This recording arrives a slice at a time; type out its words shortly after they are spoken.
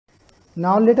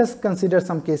Now let us consider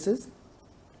some cases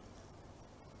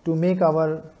to make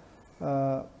our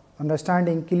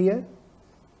understanding clear.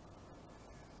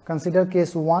 Consider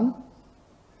case 1,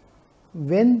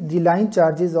 when the line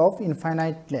charge is of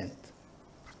infinite length.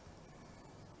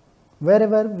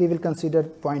 Wherever we will consider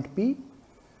point P,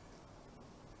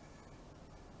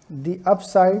 the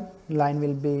upside line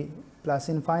will be plus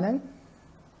infinite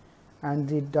and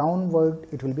the downward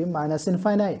it will be minus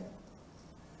infinite.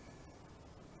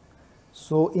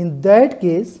 So in that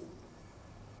case,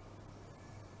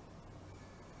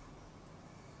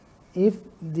 if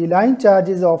the line charge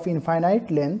is of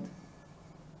infinite length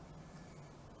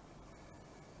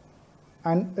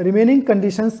and remaining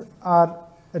conditions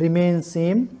remain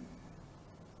same,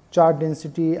 charge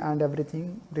density and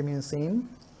everything remains same,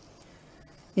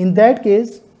 in that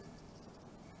case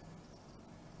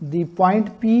the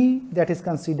point P that is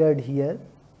considered here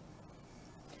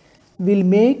will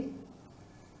make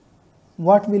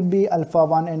what will be alpha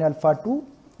 1 and alpha 2,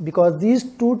 because these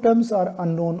two terms are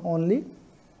unknown only.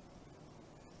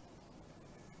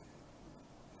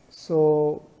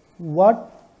 So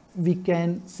what we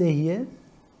can say here,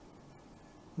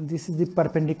 this is the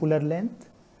perpendicular length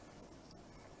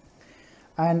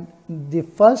and the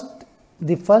first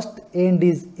end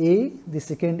is A, the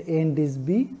second end is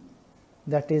B,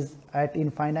 that is at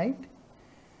infinite.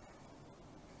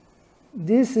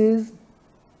 This is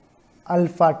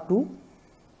alpha 2,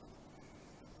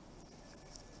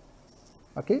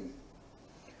 okay,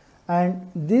 and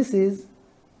this is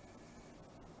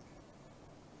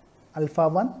alpha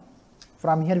 1.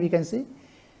 From here we can see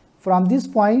from this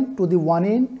point to the one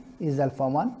end is alpha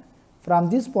 1, from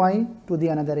this point to the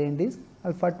another end is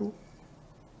alpha 2.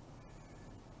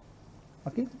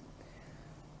 Okay,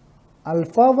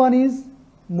 alpha 1 is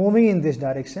moving in this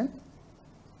direction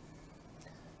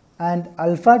and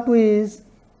alpha 2 is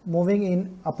moving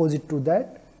in opposite to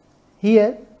that.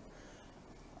 Here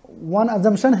one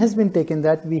assumption has been taken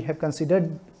that we have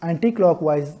considered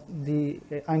anti-clockwise the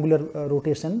angular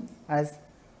rotation as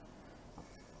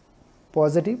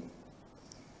positive.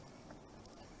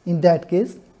 In that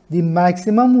case, the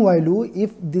maximum value,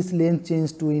 if this length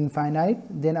changes to infinite,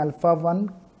 then alpha 1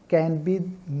 can be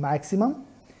maximum.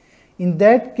 In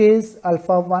that case,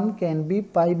 alpha 1 can be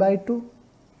pi by 2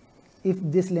 if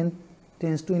this length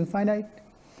tends to infinite,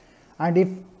 and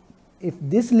if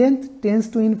this length tends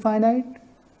to infinite,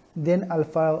 then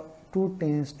alpha 2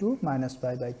 tends to minus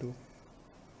pi by 2.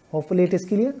 Hopefully it is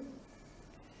clear.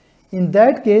 In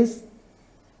that case,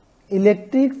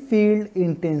 electric field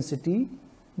intensity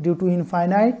due to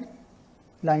infinite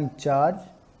line charge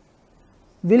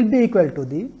will be equal to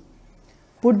the,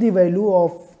 put the value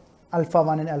of alpha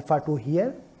 1 and alpha 2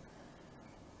 here,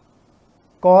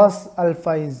 cos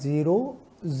alpha is 0,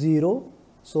 0,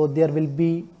 so there will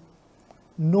be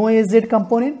no AZ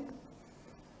component.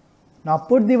 Now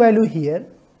put the value here,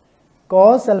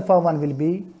 cos alpha 1 will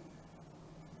be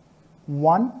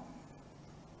 1,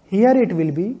 here it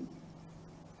will be,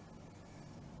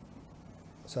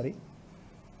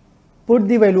 put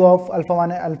the value of alpha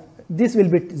 1, this will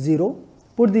be 0,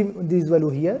 put this value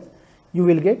here, you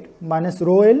will get minus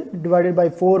rho L divided by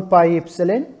 4 pi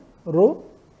epsilon rho,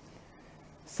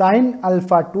 sin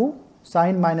alpha 2,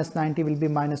 sin minus 90 will be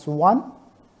minus 1,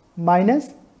 minus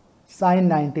sin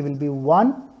 90 will be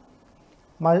 1,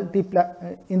 multiply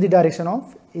in the direction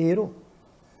of arrow.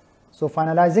 So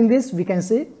finalizing this, we can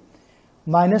say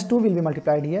minus 2 will be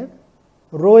multiplied here,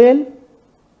 rho L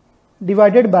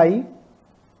divided by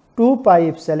 2 pi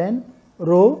epsilon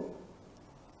rho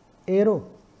arrow.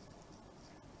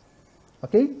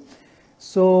 Okay,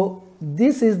 so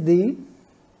this is the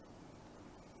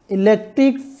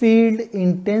electric field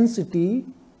intensity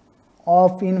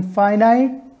of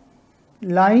infinite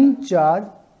line charge,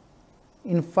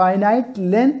 infinite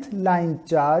length line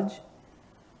charge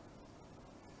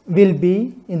will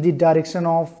be in the direction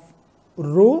of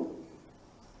rho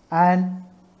and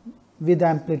with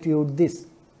amplitude this.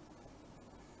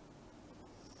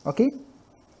 Okay,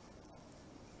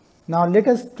 now let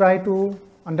us try to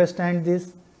understand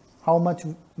this, how much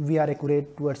we are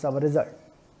accurate towards our result.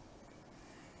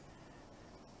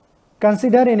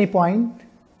 Consider any point,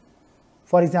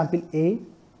 for example A.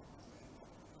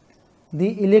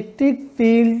 The electric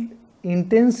field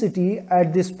intensity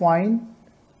at this point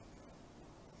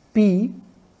P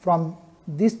from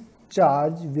this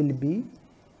charge will be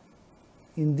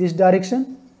in this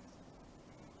direction.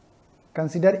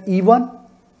 Consider E1.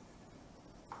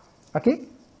 Okay,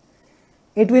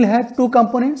 it will have two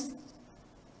components,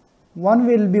 one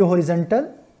will be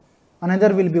horizontal,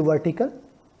 another will be vertical.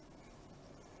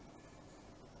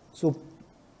 So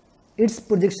its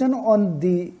projection on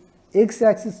the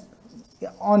x-axis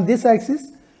On this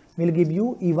axis will give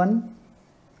you E1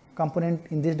 component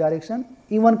in this direction,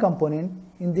 E1 component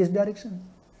in this direction.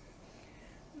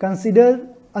 Consider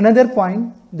another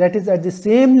point that is at the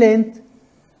same length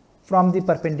from the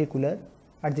perpendicular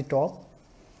at the top.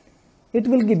 It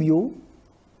will give you,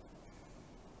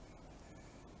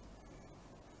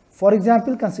 for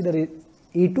example, consider it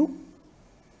E2.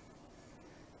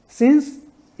 Since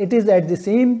it is at the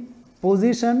same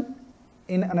position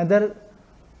in another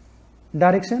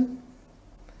direction,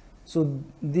 so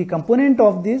the component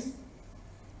of this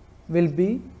will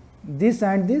be this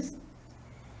and this.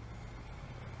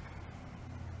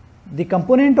 The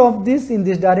component of this in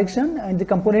this direction and the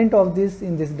component of this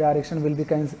in this direction will be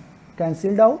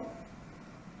cancelled out,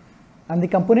 and the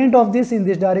component of this in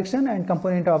this direction and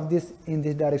component of this in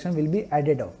this direction will be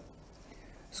added out.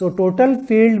 So total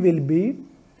field will be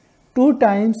 2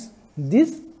 times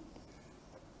this,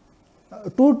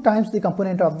 2 times the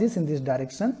component of this in this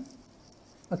direction.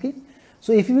 Okay.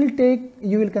 So if you will take,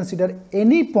 you will consider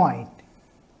any point,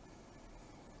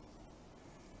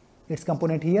 its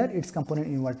component here, its component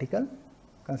in vertical,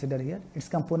 consider here, its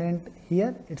component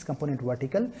here, its component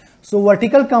vertical. So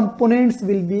vertical components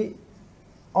will be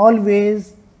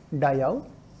always die out,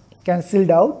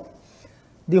 cancelled out.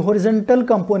 The horizontal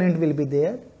component will be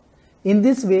there. In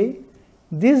this way,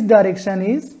 this direction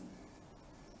is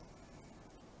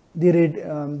the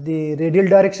radial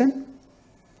direction.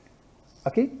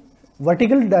 Okay,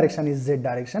 vertical direction is z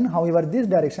direction. However, this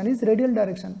direction is radial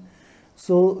direction.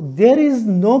 So there is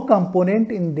no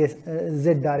component in this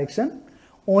z direction,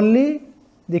 only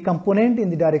the component in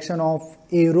the direction of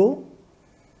arrow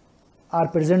are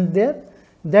present there.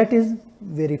 That is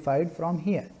verified from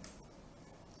here.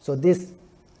 So this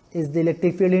is the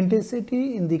electric field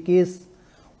intensity in the case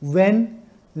when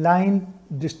line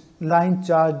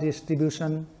charge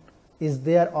distribution is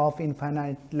there of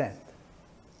infinite length.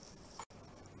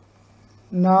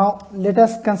 Now let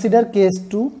us consider case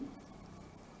 2.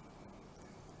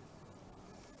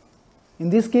 In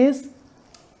this case,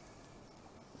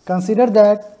 consider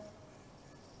that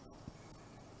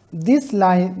this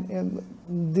line,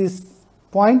 this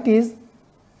point is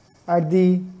at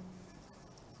the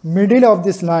middle of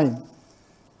this line,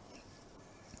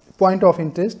 point of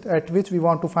interest at which we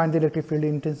want to find the electric field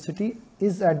intensity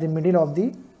is at the middle of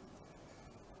the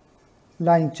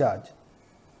line charge.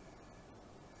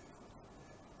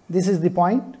 This is the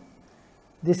point.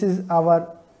 This is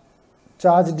our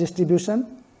charge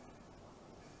distribution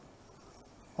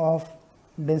of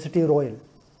density rho L.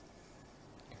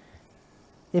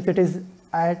 If it is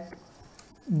at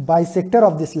bisector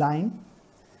of this line,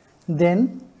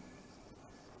 then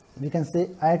we can say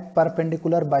at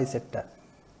perpendicular bisector.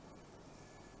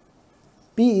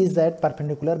 P is at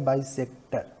perpendicular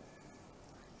bisector.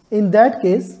 In that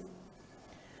case,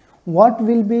 what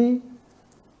will be,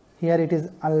 here it is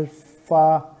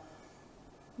alpha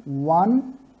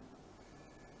 1,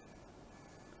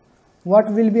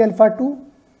 what will be alpha 2?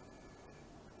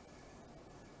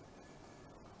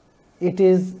 It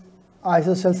is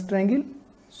isosceles triangle,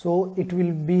 so it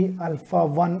will be alpha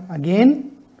 1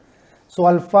 again. So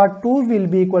alpha 2 will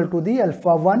be equal to the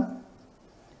alpha 1,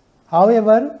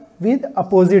 however with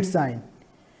opposite sign.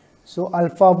 So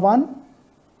alpha 1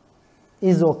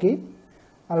 is okay,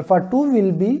 alpha 2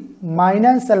 will be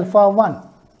minus alpha 1.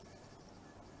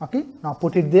 Okay, now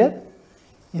put it there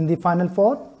in the final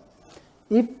form.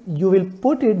 If you will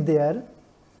put it there,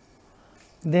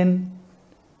 then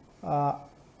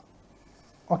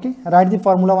okay, write the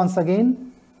formula once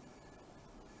again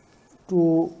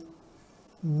to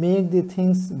make the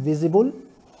things visible.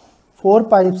 4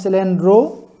 pi epsilon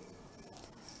rho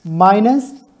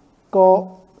minus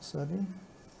cos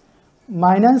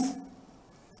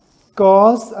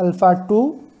alpha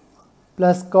 2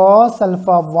 plus cos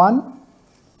alpha 1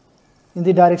 in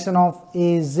the direction of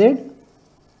AZ.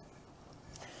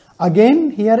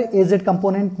 Again, here AZ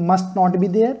component must not be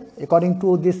there according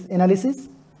to this analysis.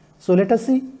 So let us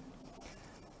see,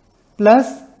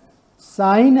 plus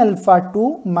sin alpha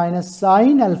 2 minus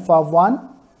sin alpha 1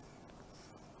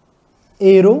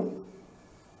 arrow.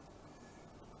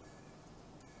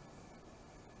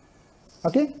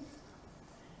 Okay,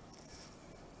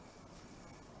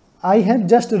 I have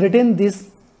just written this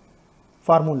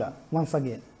formula once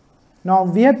again. Now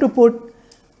we have to put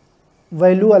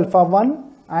value alpha 1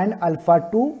 and alpha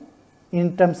 2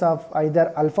 in terms of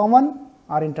either alpha 1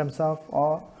 or in terms of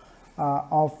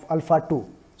alpha 2.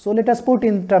 So let us put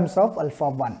in terms of alpha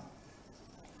 1.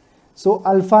 So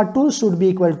alpha 2 should be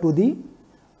equal to the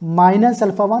minus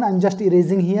alpha 1. I am just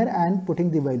erasing here and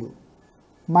putting the value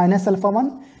minus alpha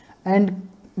 1, and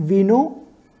we know,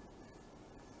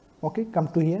 okay, come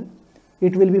to here,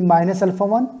 it will be minus alpha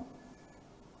 1.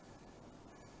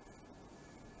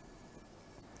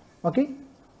 Okay.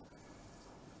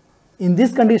 In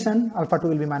this condition, alpha 2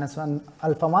 will be minus 1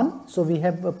 alpha 1. So we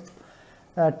have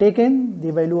taken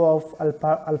the value of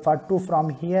alpha 2 from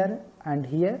here and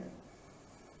here.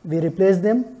 We replace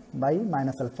them by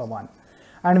minus alpha 1.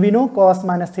 And we know cos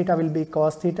minus theta will be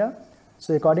cos theta.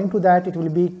 So according to that, it will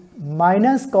be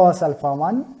minus cos alpha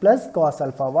 1 plus cos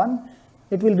alpha 1.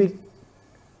 It will be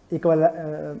equal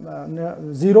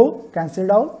 0,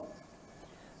 cancelled out.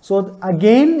 So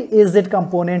again AZ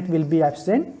component will be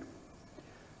absent.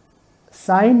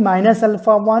 Sin minus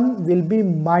alpha 1 will be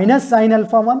minus sin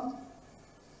alpha 1.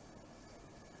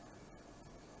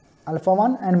 Alpha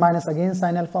 1 and minus again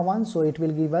sin alpha 1. So it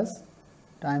will give us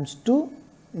times 2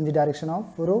 in the direction of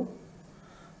rho.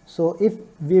 So if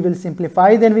we will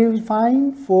simplify, then we will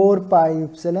find 4 pi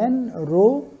epsilon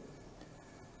rho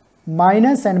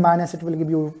minus and minus, it will give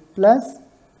you plus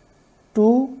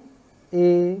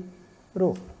 2a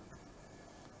rho.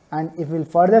 And if we will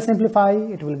further simplify,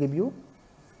 it will give you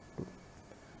 2.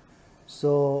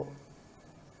 So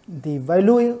the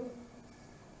value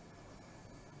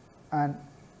and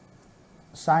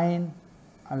sin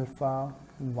alpha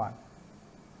 1.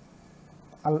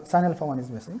 Sin alpha 1 is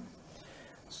missing.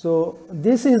 So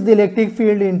this is the electric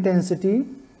field intensity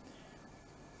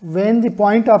when the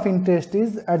point of interest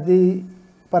is at the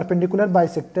perpendicular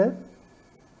bisector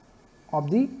of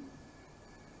the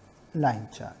line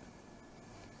charge.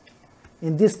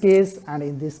 In this case and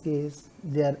in this case,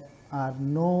 there are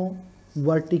no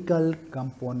vertical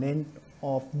component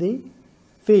of the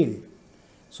field.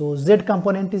 So Z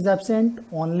component is absent,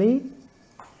 only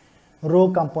rho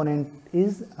component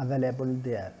is available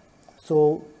there.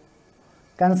 So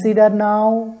consider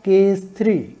now case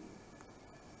 3.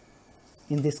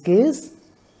 In this case,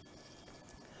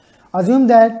 assume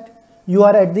that you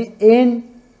are at the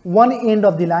end, one end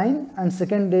of the line and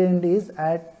second end is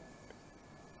at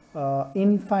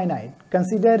infinite.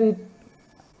 Consider it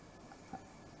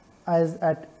as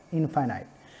at infinite.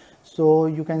 So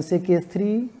you can say case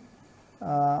 3,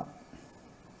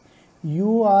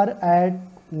 you are at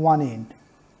one end.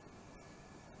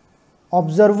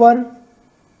 Observer,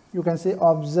 you can say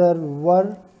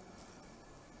observer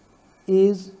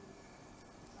is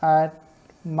at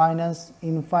minus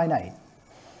infinite.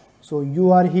 So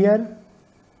you are here,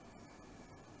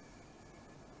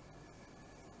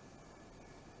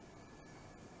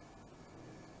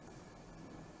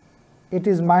 it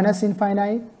is minus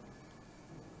infinite,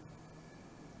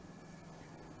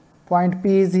 point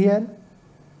P is here,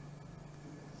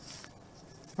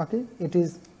 okay, it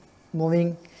is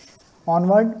moving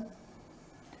onward.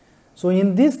 So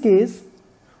in this case,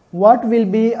 what will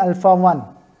be alpha 1?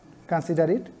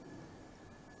 Consider it.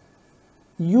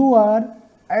 You are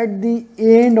at the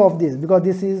end of this, because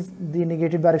this is the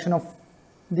negative direction of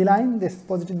the line, this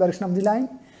positive direction of the line.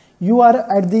 You are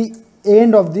at the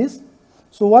end of this.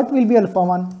 So what will be alpha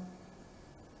 1?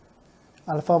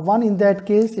 Alpha 1 in that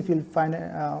case, if you find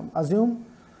assume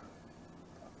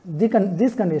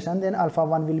this condition, then alpha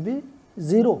 1 will be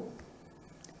 0.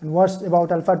 And what's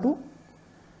about alpha 2?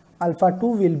 Alpha 2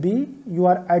 will be, you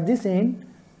are at this end,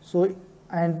 so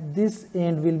and this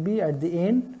end will be at the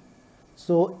end.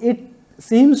 So it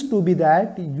seems to be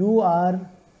that you are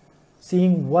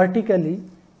seeing vertically,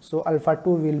 so alpha 2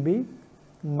 will be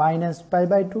minus pi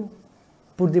by 2.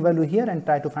 Put the value here and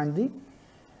try to find the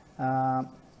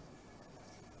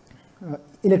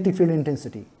electric field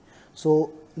intensity.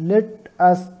 So let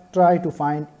us try to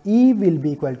find E will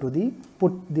be equal to the,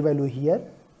 put the value here.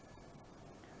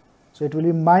 So it will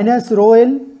be minus rho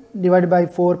L divided by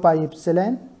 4 pi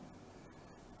epsilon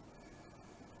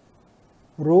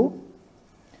rho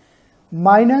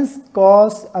minus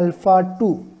cos alpha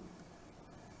 2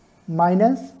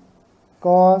 minus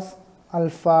cos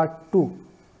alpha 2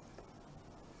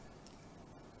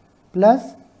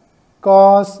 plus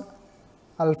cos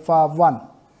alpha 1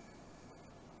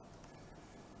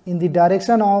 in the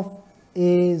direction of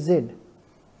AZ.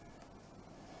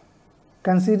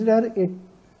 Consider it,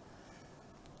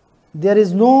 there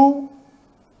is no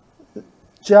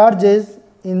charges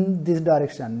in this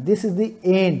direction. This is the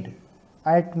end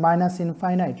at minus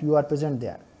infinite, you are present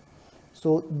there.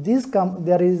 So this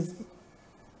there is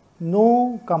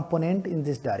no component in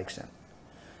this direction.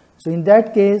 So in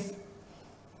that case,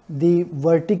 the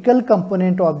vertical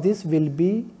component of this will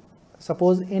be,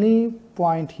 suppose any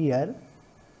point here,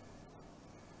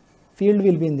 field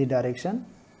will be in the direction,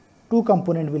 two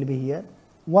component will be here,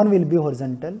 one will be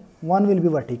horizontal, one will be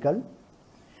vertical.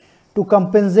 To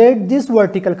compensate this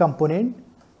vertical component,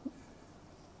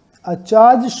 a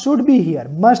charge should be here,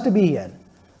 must be here,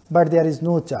 but there is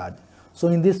no charge. So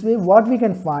in this way, what we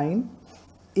can find,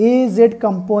 AZ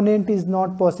component is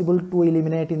not possible to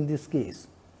eliminate in this case.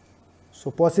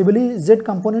 So possibly Z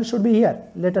component should be here.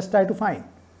 Let us try to find.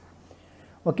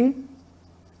 Okay.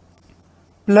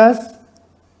 Plus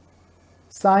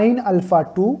sine alpha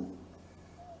 2,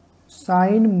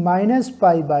 sine minus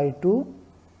pi by 2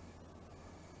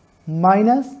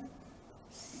 minus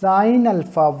sine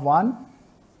alpha 1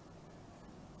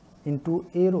 into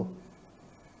a rho.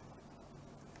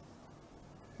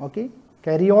 Okay,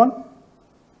 carry on.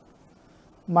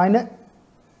 Minus,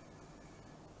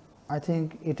 I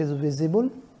think it is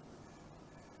visible,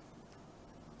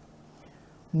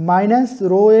 minus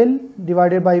rho L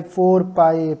divided by 4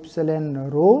 pi epsilon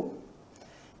rho.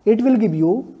 It will give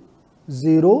you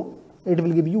 0, it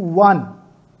will give you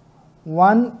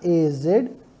 1 AZ,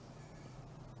 it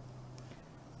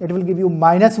will give you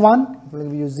minus 1, it will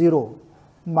give you 0,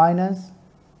 minus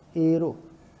a rho.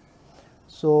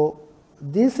 So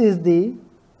this is the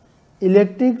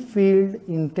electric field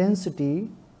intensity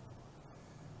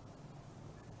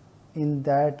in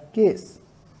that case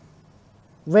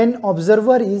when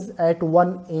observer is at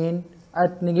one end,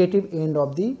 at negative end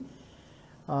of the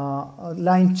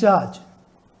line charge.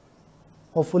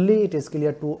 Hopefully it is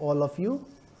clear to all of you.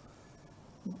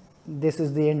 This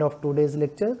is the end of today's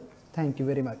lecture. Thank you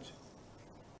very much.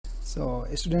 So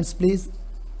students, please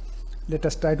let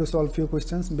us try to solve few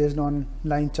questions based on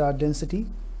line charge density.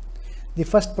 The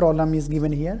first problem is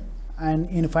given here. An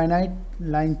infinite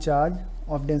line charge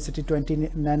of density 20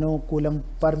 nanocoulomb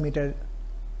per meter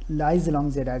lies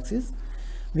along z-axis.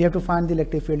 We have to find the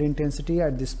electric field intensity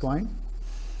at this point.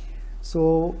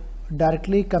 So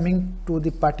directly coming to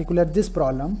the particular this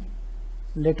problem,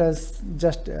 let us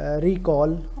just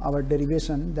recall our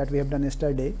derivation that we have done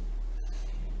yesterday.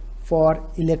 For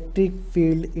electric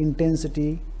field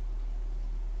intensity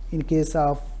in case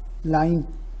of line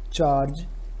charge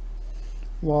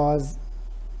was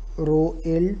rho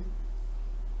L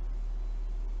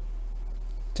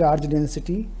charge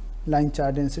density, line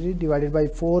charge density, divided by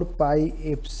 4 pi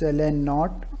epsilon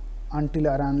naught until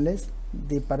or unless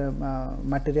the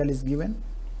material is given,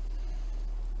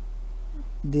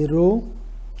 the rho,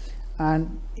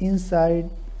 and inside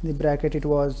the bracket it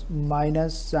was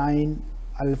minus sine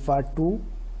alpha 2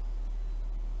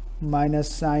 minus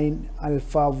sine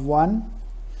alpha 1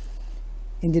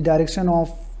 in the direction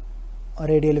of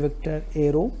radial vector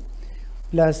arrow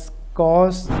plus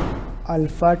cos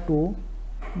alpha 2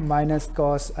 minus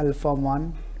cos alpha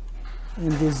 1 in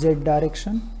the z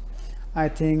direction. I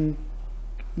think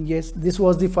yes, this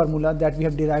was the formula that we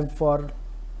have derived for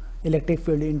electric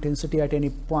field intensity at any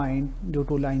point due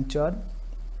to line charge.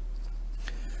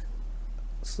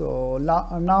 So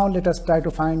now let us try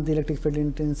to find the electric field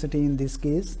intensity in this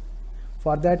case.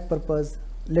 For that purpose,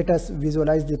 let us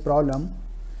visualize the problem.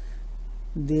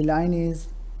 The line is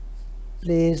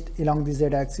placed along the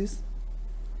z-axis.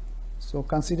 So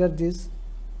consider this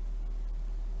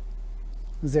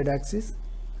z-axis,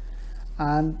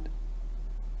 and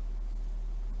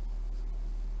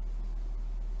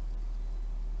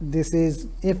this is,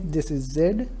 if this is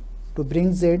z, to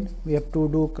bring z we have to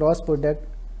do cross product.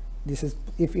 This is,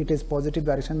 if it is positive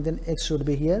direction, then x should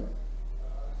be here,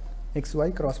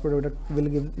 xy, cross product will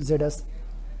give z as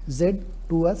z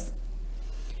to us.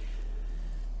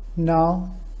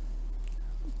 Now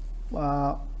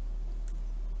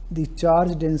the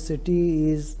charge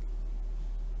density is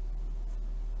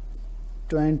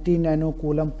 20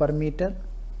 nanocoulomb per meter.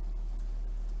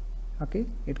 Okay,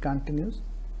 it continues.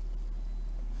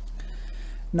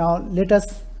 Now let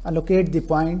us allocate the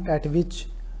point at which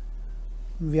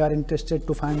we are interested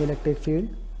to find electric field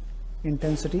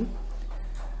intensity.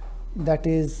 That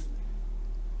is,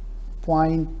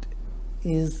 point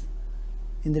is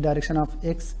in the direction of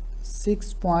x,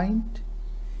 6 point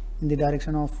in the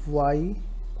direction of y,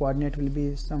 coordinate will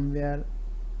be somewhere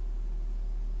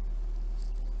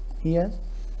here,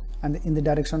 and in the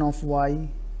direction of y,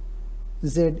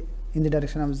 z, in the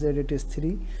direction of z it is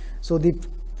 3. So the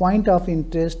point of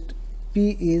interest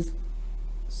P is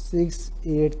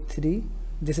 683.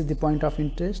 This is the point of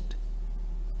interest.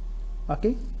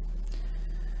 Okay,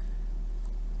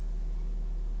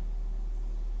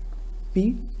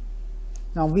 P.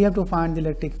 Now we have to find the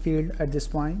electric field at this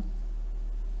point.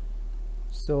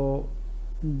 So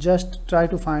just try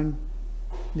to find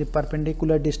the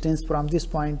perpendicular distance from this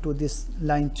point to this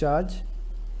line charge.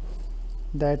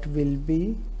 That will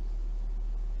be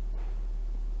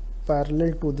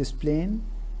parallel to this plane.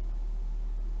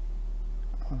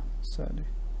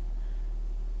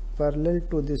 Parallel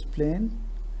to this plane.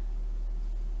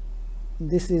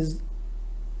 This is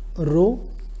rho,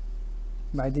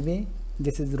 by the way,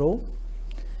 this is rho,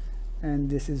 and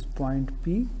this is point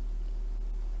P,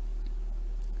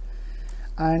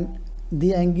 and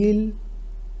the angle,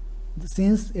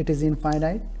 since it is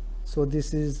infinite, so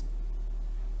this is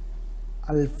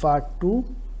alpha 2,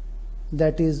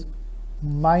 that is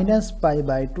minus pi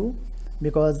by 2,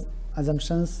 because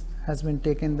assumptions has been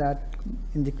taken that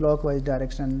in the clockwise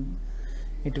direction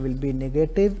it will be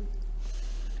negative,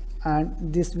 and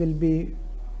this will be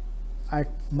at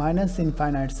minus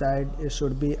infinite side, it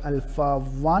should be alpha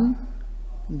 1,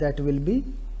 that will be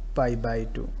pi by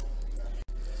 2.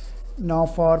 Now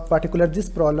for particular this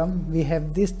problem, we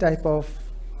have this type of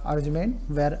argument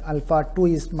where alpha 2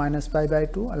 is minus pi by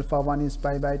 2, alpha 1 is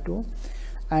pi by 2,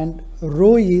 and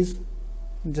rho is,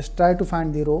 just try to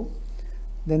find the rho,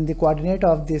 then the coordinate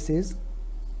of this is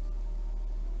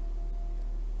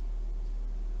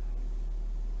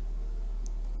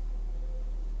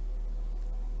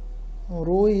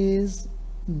rho is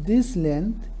this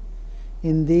length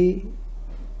in the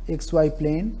xy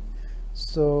plane,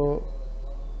 so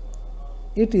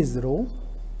it is rho.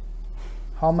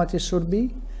 How much it should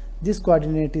be? This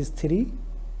coordinate is 3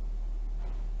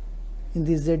 in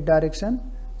the z direction,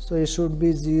 so it should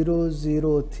be 0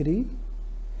 0 3.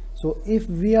 So if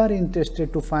we are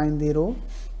interested to find the rho,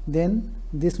 then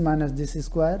this minus this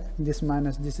square, this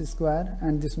minus this square,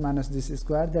 and this minus this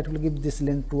square, that will give this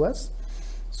length to us.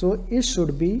 So it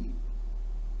should be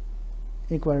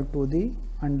equal to the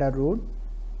under root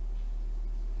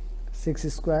 6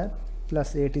 square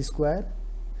plus 8 square,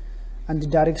 and the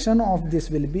direction of this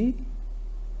will be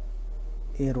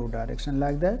arrow direction,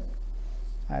 like that.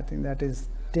 I think that is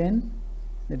 10,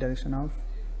 the direction of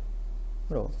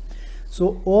rho.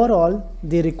 So overall,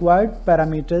 the required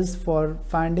parameters for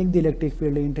finding the electric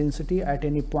field intensity at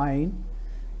any point,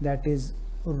 that is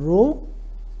rho,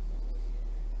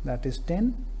 that is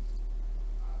 10,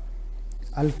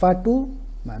 alpha 2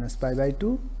 minus pi by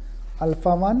 2,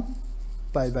 alpha 1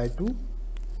 pi by 2,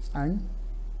 and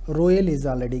rho L is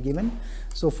already given.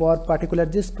 So for particular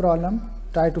this problem,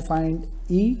 try to find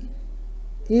E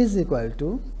is equal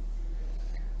to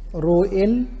rho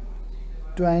L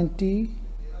 20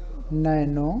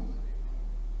 nano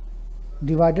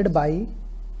divided by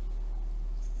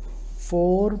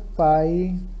 4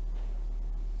 pi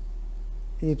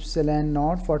epsilon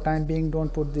naught. For time being,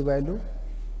 don't put the value.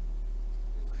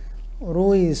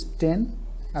 Rho is 10,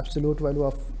 absolute value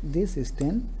of this is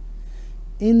 10,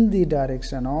 in the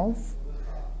direction of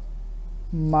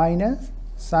minus,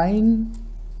 sine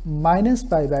minus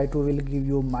pi by 2 will give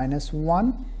you minus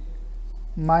 1,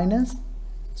 minus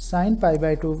sine pi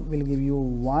by 2 will give you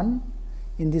 1.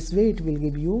 In this way it will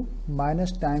give you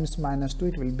minus times minus 2,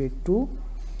 it will be 2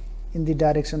 in the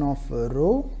direction of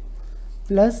rho,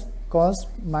 plus cos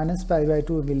minus pi by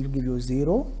 2 will give you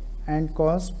 0, and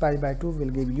cos pi by 2 will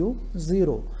give you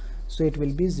 0. So it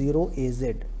will be 0 AZ.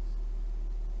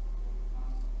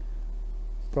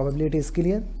 Probably it is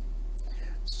clear.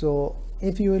 So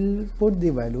if you will put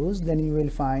the values, then you will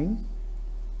find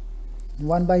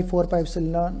 1 by 4 pi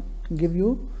epsilon give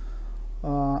you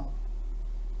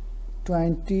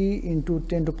 20 into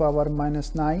 10 to power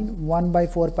minus 9. 1 by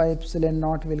 4 pi epsilon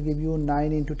naught will give you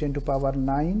 9 into 10 to power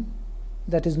 9,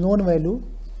 that is known value,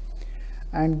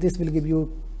 and this will give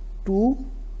you 2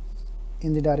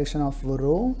 in the direction of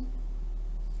rho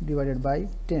divided by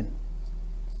 10.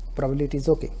 Probability is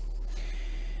okay.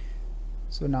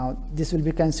 So now this will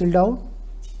be cancelled out,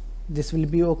 this will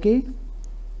be okay.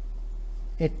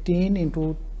 18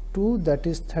 into 2, that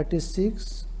is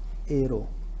 36 arrow.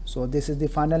 So this is the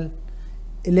final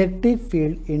electric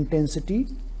field intensity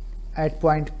at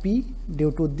point P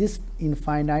due to this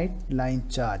infinite line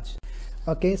charge.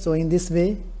 Okay, so in this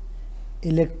way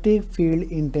electric field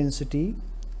intensity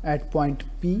at point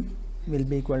P will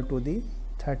be equal to the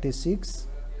 36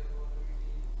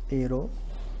 arrow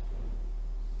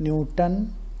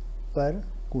Newton per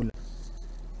coulomb.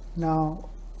 Now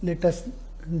let us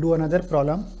do another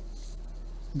problem,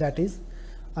 that is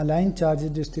a line charge is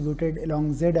distributed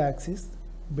along z axis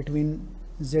between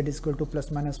z is equal to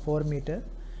plus minus 4 meter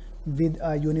with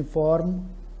a uniform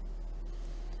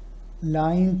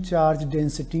line charge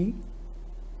density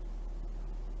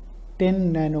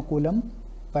 10 nanocoulomb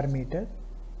per meter.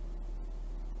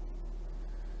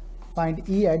 Find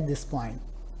E at this point.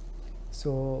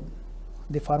 So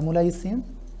the formula is same,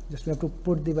 just we have to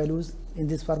put the values in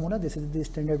this formula. This is the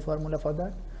standard formula for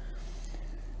that.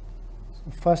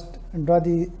 So first draw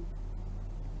the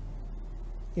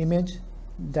image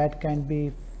that can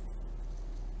be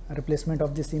a replacement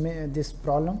of this image, this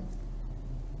problem.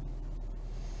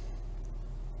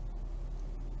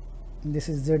 This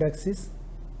is z axis,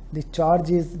 the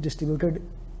charge is distributed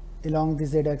along the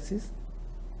z axis.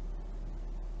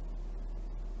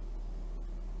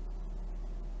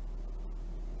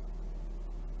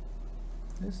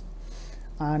 this,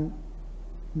 and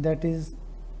that is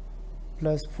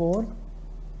plus 4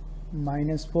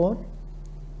 minus 4.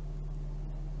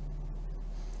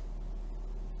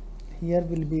 Here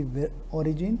will be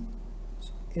origin.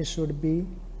 It should be,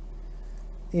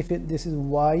 if this is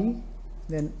y,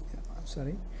 then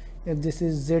if this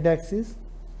is z axis,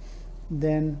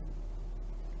 then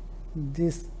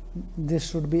this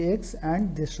should be x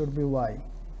and this should be y.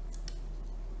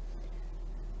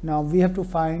 Now we have to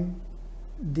find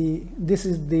this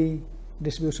is the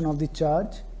distribution of the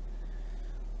charge,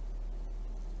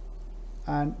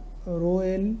 and rho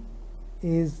L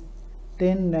is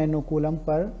 10 nanocoulomb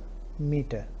per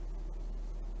meter.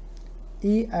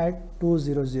 E at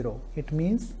 200, it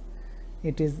means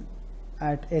it is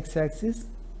at x axis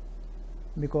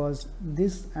because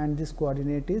this and this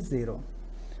coordinate is 0.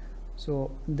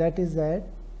 So that is at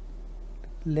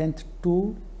length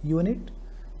 2 unit.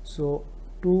 So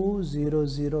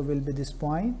 200 will be this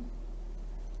point,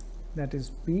 that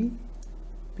is P.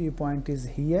 P point is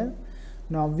here.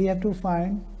 Now we have to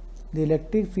find the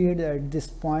electric field at this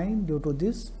point due to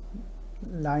this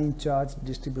line charge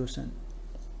distribution.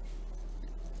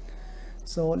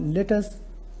 So let us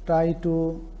try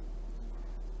to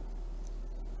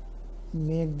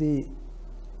make the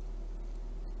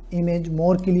image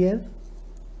more clear.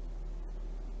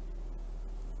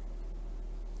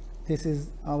 This is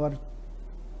our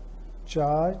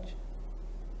charge,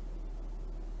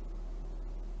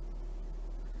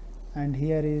 and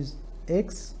here is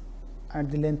x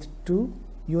at the length 2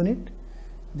 unit.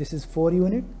 This is 4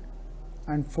 unit,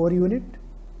 and 4 unit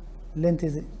length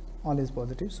is always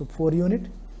positive, so 4 unit.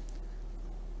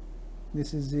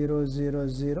 This is 0 0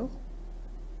 0,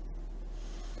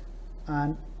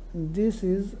 and this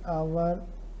is our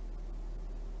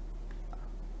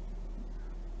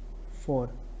 4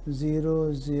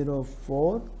 0 0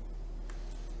 4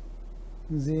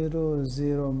 0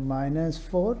 0 minus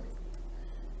 4.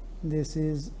 This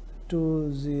is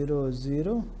 2 0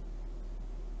 0.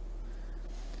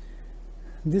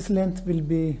 This length will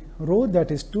be rho,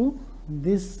 that is 2.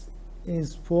 This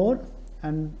is 4,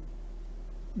 and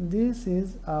this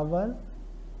is our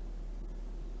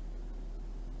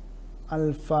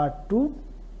alpha 2,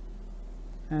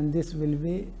 and this will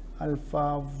be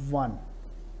alpha 1.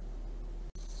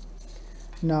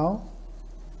 Now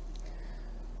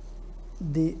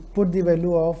put the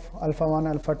value of alpha 1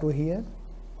 alpha 2 here.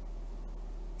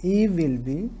 E will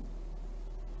be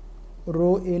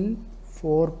rho L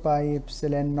 4 pi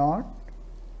epsilon naught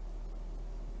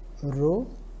rho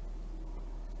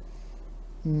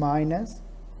minus,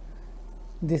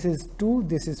 this is 2,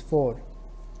 this is 4,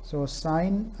 so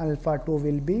sine alpha 2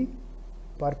 will be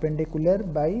perpendicular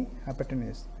by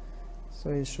hypotenuse, so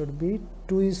it should be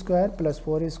 2 square plus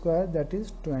 4 square, that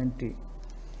is 20.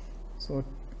 So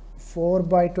 4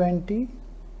 by 20,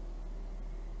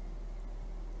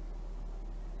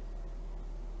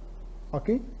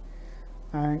 okay,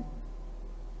 and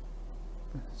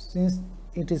since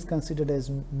it is considered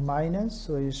as minus,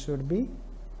 so it should be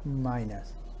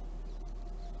minus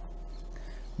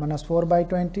 4 by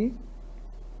 20,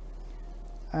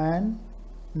 and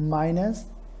minus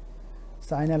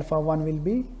sine alpha 1 will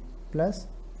be plus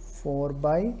 4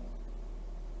 by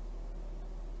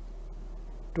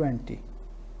 20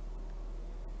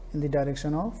 in the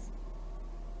direction of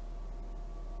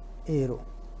arrow,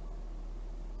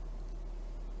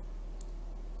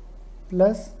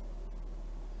 plus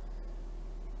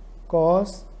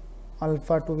cos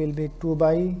alpha 2 will be 2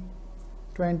 by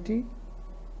 20,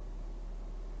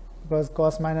 because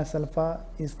cos minus alpha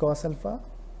is cos alpha,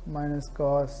 minus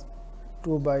cos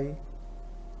 2 by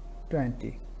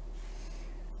 20.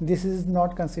 This is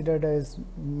not considered as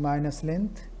minus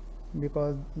length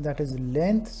because that is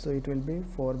length, so it will be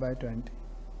 4 by 20.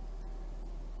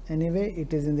 Anyway,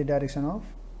 it is in the direction of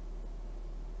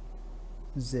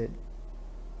Z.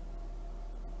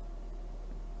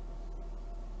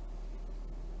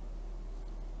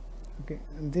 Okay,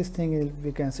 this thing will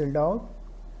be cancelled out.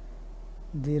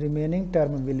 The remaining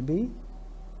term will be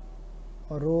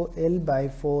rho L by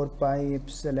 4 pi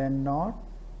epsilon naught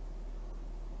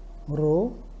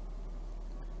rho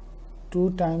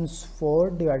 2 times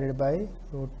 4 divided by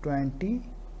rho 20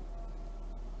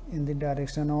 in the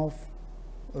direction of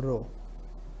rho.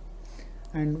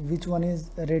 And which one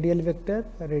is radial vector?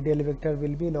 Radial vector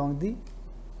will be along the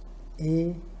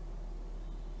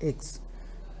AX.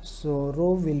 So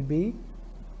rho will be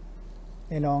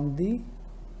along the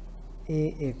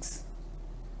AX.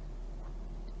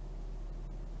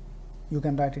 You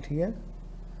can write it here.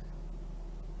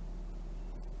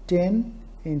 10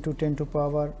 into 10 to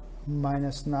power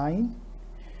minus 9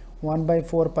 1 by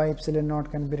 4 pi epsilon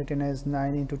naught can be written as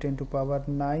 9 into 10 to power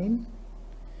 9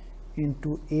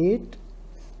 into 8,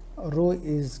 rho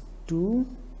is 2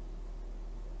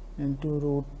 into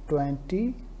root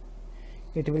 20.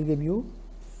 It will give you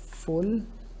full,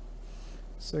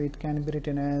 so it can be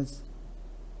written as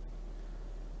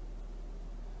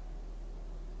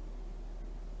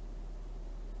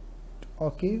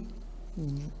okay.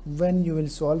 When you will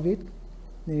solve it,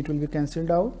 then it will be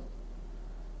cancelled out.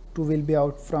 2 will be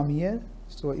out from here,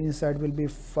 so inside will be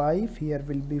 5, here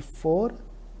will be 4,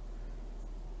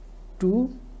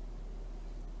 2,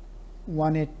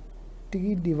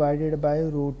 180 divided by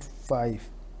root 5,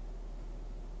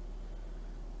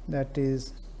 that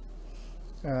is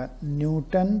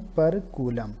Newton per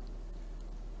coulomb.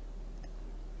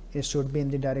 It should be in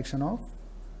the direction of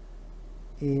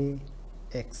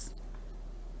AX.